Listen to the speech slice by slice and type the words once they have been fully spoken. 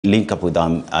Link up with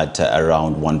them at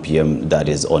around 1 p.m. that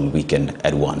is on weekend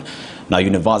at 1. Now,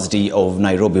 University of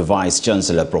Nairobi Vice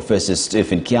Chancellor Professor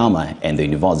Stephen Kiama and the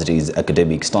university's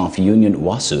academic staff union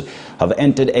UASU have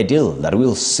entered a deal that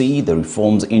will see the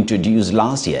reforms introduced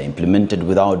last year implemented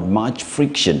without much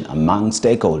friction among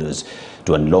stakeholders.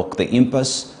 To unlock the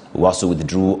impasse, UASU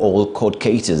withdrew all court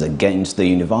cases against the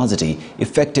university,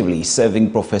 effectively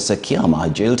saving Professor Kiama a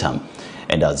jail term.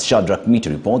 And as Shadrach Miti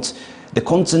reports, the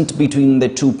consent between the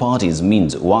two parties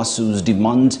means UASU's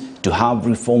demand to have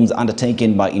reforms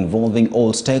undertaken by involving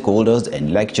all stakeholders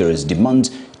and lecturers' demand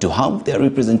to have their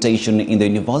representation in the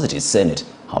university's Senate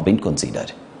have been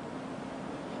considered.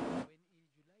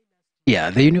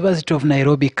 The University of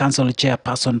Nairobi Council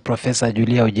Chairperson Professor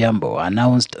Julia Ojambo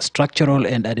announced structural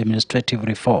and administrative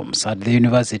reforms at the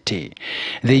university.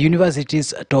 The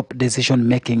university's top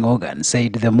decision-making organ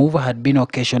said the move had been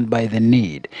occasioned by the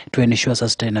need to ensure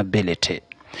sustainability.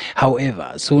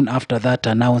 However, soon after that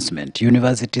announcement,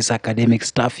 university's academic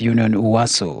staff union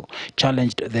UASU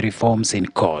challenged the reforms in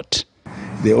court.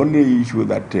 The only issue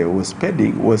that was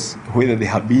pending was whether they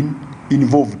have been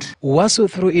involved. UASU,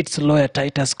 through its lawyer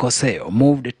Titus Koseo,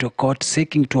 moved to court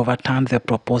seeking to overturn the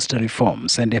proposed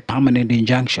reforms and a permanent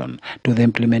injunction to the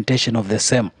implementation of the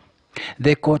same.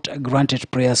 The court granted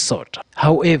prayers sought.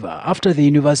 However, after the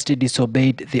university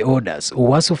disobeyed the orders,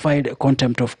 UASU filed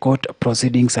contempt of court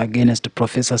proceedings against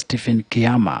Professor Stephen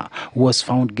Kiama, who was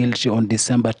found guilty on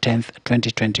December 10,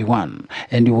 2021,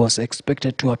 and he was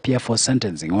expected to appear for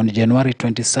sentencing on January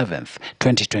 27,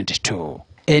 2022.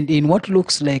 And in what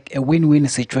looks like a win-win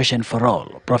situation for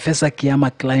all, Professor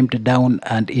Kiama climbed down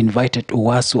and invited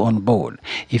UASU on board,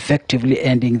 effectively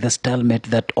ending the stalemate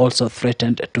that also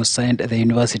threatened to send the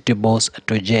university boss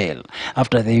to jail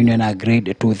after the union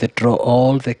agreed to withdraw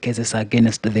all the cases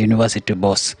against the university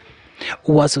boss.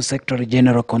 UASU Secretary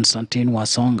General Constantine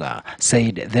Wasonga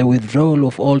said the withdrawal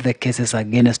of all the cases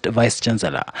against Vice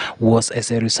Chancellor was as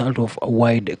a result of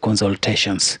wide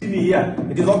consultations. Yeah,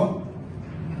 it is over.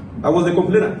 I was a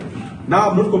complainer.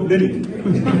 Now I'm not complaining.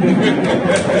 We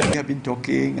have been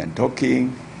talking,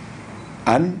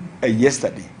 and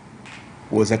yesterday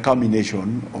was a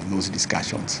culmination of those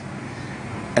discussions.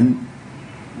 And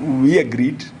we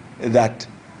agreed that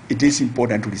it is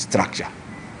important to restructure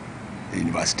the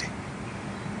university,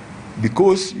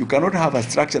 because you cannot have a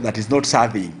structure that is not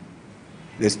serving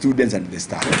the students and the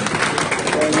staff.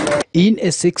 In a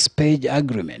 6-page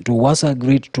agreement, UASU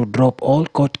agreed to drop all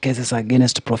court cases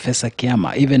against Professor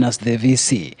Kiama, even as the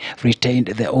VC retained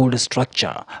the old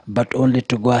structure, but only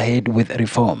to go ahead with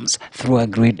reforms through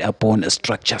agreed-upon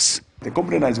structures. The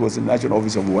complainant was the national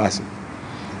office of UASU,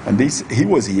 and he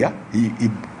was here, he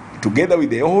together with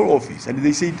the whole office, and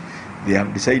they said they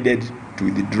have decided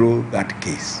to withdraw that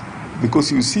case. Because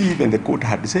you see, even the court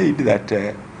had said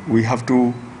that we have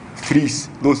to freeze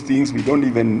those things, we don't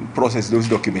even process those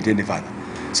documents any further.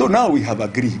 So now we have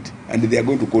agreed, and they are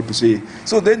going to court to say,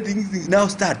 so then things now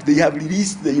start. They have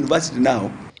released the university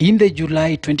now. In the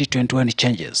July 2021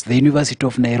 changes, the University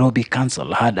of Nairobi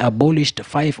Council had abolished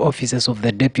 5 offices of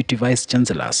the Deputy Vice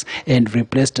Chancellors and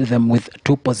replaced them with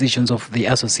 2 positions of the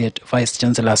Associate Vice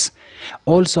Chancellors.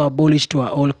 Also abolished were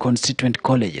all constituent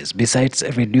colleges, besides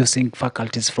reducing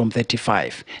faculties from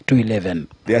 35 to 11.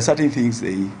 There are certain things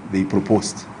they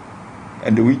proposed,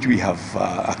 and which we have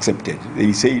accepted.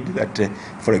 They said that,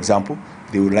 for example,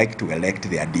 they would like to elect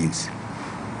their deans.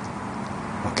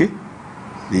 Okay?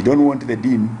 They don't want the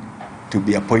dean to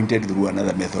be appointed through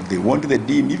another method. They want the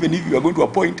dean, even if you are going to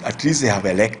appoint, at least they have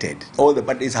elected. All the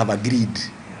parties have agreed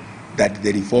that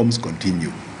the reforms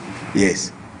continue.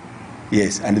 Yes,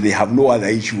 and they have no other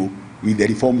issue with the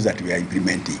reforms that we are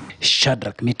implementing.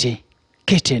 Shadrach Miti,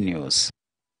 KTN News.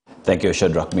 Thank you,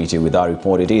 Shadrach Miti, with our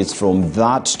report. It is from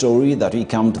that story that we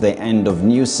come to the end of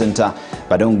News Center,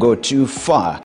 but don't go too far.